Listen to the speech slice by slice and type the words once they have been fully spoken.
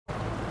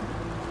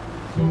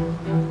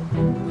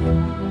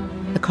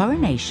The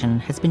coronation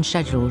has been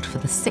scheduled for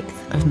the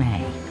 6th of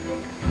May.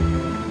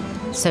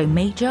 So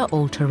major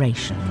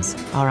alterations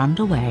are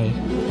underway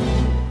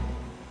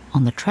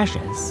on the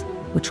treasures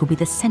which will be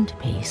the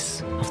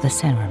centrepiece of the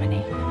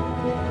ceremony,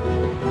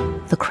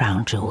 the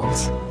crown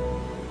jewels.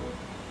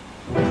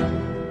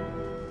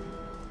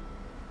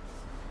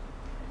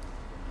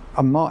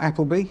 I'm Mark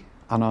Appleby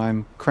and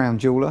I'm crown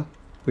jeweller,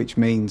 which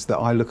means that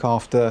I look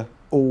after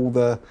all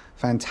the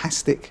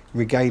fantastic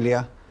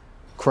regalia,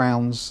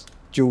 crowns,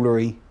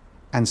 jewellery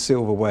and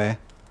silverware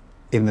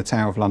in the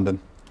Tower of London.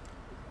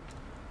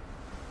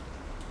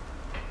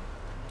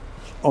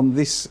 On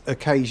this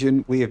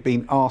occasion, we have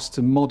been asked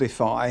to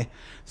modify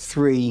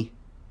 3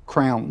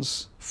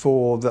 crowns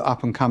for the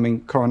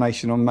up-and-coming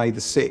coronation on May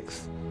the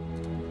 6th.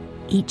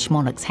 Each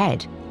monarch's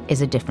head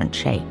is a different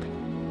shape.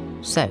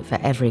 So for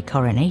every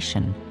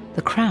coronation,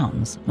 the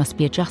crowns must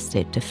be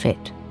adjusted to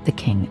fit the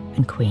king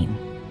and queen.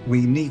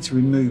 We need to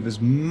remove as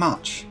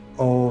much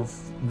of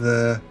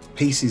the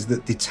pieces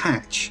that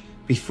detach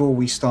before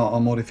we start our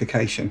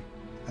modification.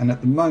 And at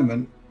the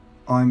moment,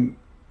 I'm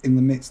in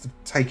the midst of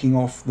taking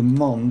off the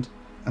Mond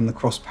and the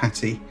cross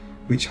patty,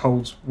 which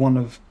holds one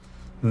of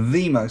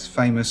the most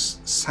famous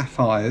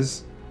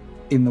sapphires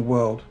in the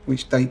world,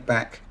 which date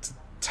back to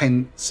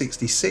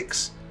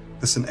 1066,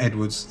 the St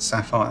Edward's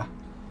sapphire.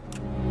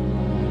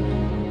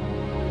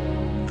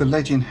 The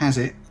legend has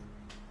it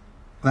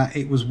that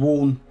it was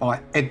worn by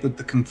Edward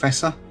the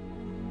Confessor,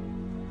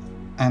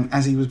 and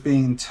as he was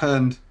being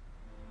turned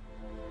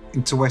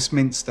into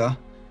Westminster,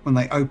 when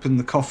they opened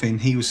the coffin,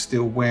 he was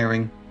still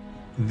wearing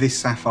this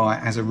sapphire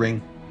as a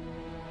ring.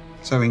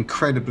 So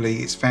incredibly,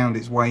 it's found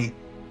its way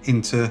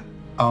into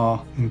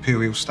our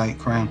imperial state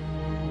crown.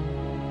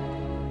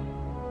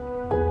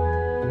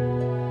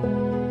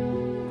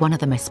 One of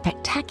the most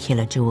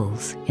spectacular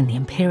jewels in the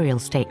imperial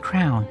state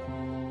crown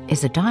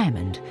is a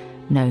diamond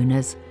known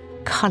as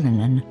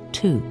Cullinan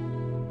II.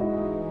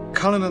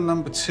 Cullinan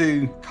number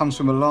 2 comes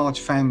from a large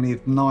family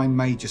of 9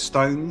 major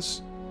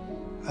stones.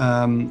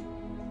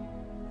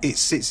 It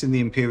sits in the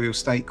imperial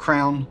state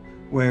crown,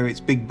 where its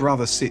big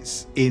brother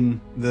sits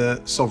in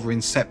the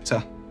sovereign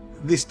sceptre.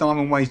 This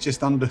diamond weighs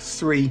just under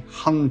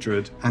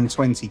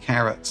 320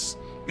 carats.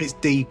 It's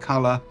D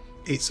colour,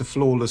 it's a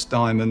flawless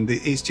diamond.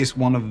 It's just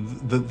one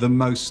of the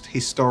most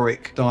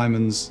historic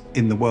diamonds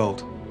in the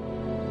world.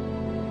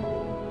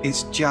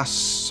 It's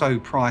just so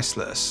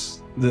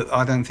priceless that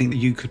I don't think that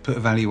you could put a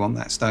value on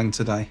that stone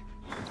today.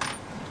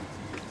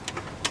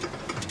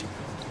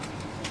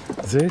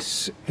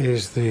 This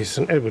is the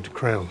St Edward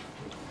crown.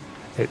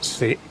 It's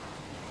the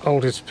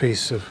oldest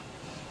piece of,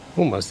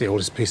 almost the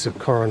oldest piece of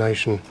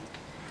coronation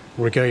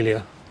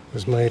regalia. It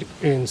was made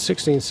in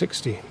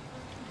 1660,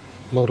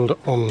 modelled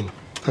on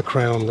a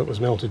crown that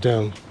was melted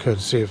down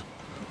courtesy of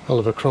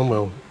Oliver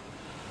Cromwell.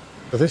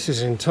 But this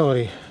is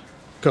entirely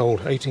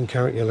gold, 18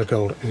 carat yellow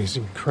gold, and it's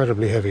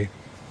incredibly heavy.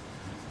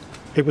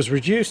 It was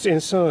reduced in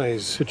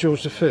size for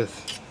George V.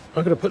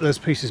 I'm going to put those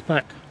pieces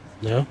back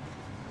now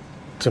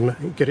to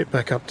get it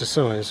back up to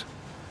size.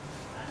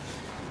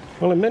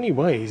 Well, in many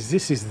ways,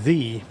 this is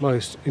the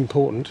most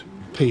important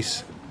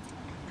piece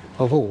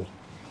of all.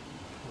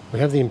 We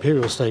have the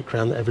imperial state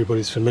crown that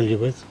everybody's familiar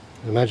with.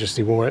 Her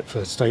Majesty wore it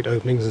for state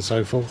openings and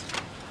so forth.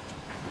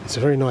 It's a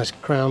very nice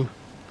crown,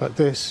 but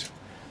this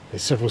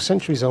is several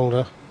centuries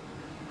older,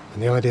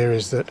 and the idea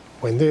is that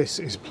when this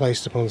is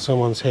placed upon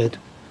someone's head,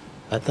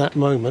 at that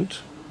moment,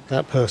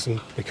 that person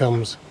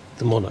becomes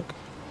the monarch.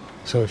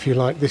 So if you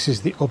like, this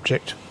is the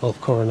object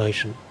of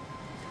coronation.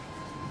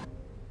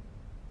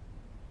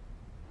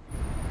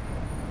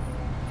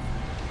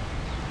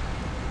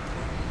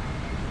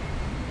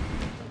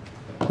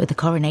 With the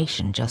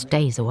coronation just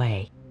days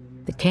away,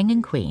 the king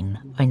and queen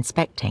are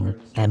inspecting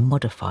their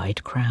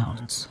modified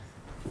crowns.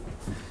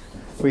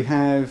 We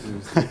have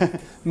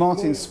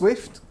Martin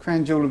Swift,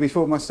 crown jeweller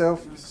before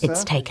myself.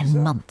 It's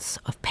taken months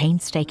of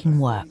painstaking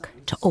work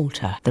to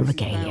alter the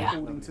regalia.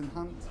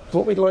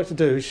 What we'd like to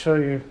do is show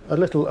you a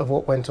little of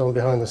what went on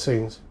behind the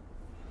scenes.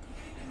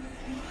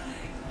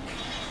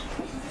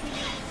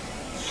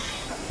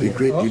 It'd be a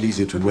great deal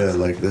easier to wear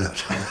like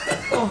that.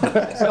 Oh,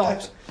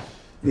 God.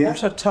 Yeah.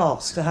 What a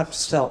task to have to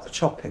start the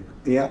chopping.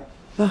 Yeah.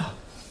 Oh.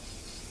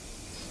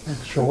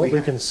 From what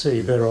we can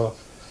see, there are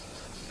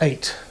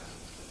 8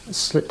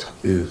 slit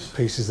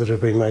pieces that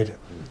have been made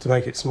to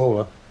make it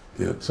smaller.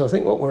 Yeah. So I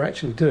think what we're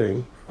actually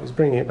doing is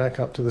bringing it back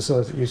up to the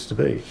size it used to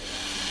be.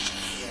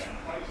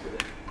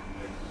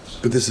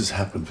 But this has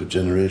happened for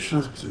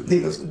generations.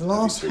 The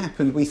last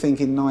happened, we think,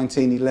 in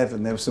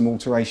 1911. There was some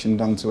alteration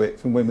done to it.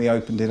 From when we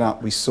opened it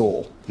up, we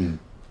saw. Mm.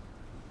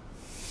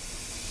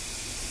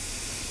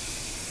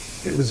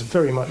 It was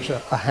very much a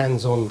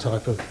hands-on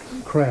type of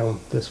crown,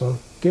 this one.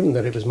 Given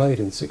that it was made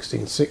in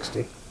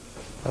 1660,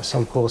 by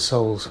some poor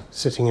souls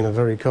sitting in a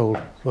very cold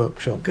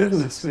workshop.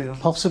 Goodness me.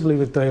 Possibly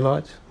with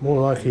daylight,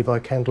 more likely by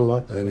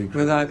candlelight.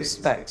 Without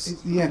specs.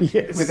 Yeah,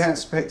 yes. Without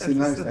specs in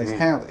those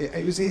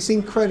days. It's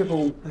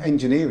incredible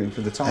engineering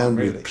for the time, And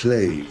really. with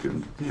plague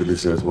and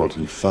goodness knows what,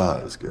 and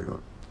fires going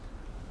on.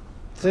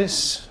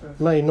 This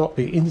may not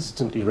be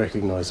instantly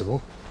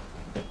recognisable.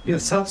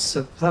 Yes,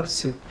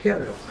 that's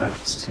imperial.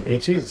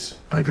 It is.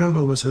 My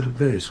grandma was had a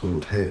very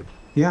small head.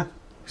 Yeah,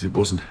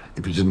 Because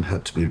it didn't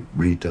have to be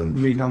redone.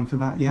 redone for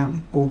that, yeah.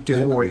 Or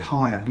just or it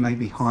higher,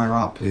 maybe higher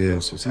up.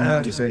 Yes, it's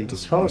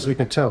As far as we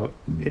can tell,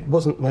 it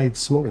wasn't made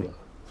smaller.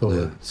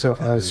 No. So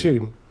I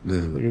assume No.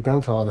 that your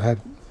grandfather had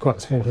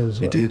quite a head as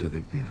He well. did, I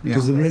think. Yeah.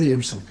 Because the really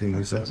interesting thing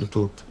is that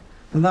little.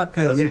 And that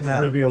goes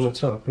now. Ruby on the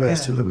top. I Yeah.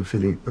 still have a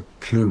feeling a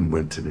plume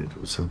went in it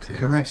or something.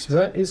 Correct. So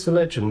that is the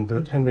legend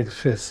that Henry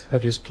V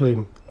had his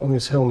plume on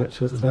his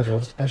helmet at the Battle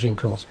of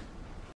Agincourt.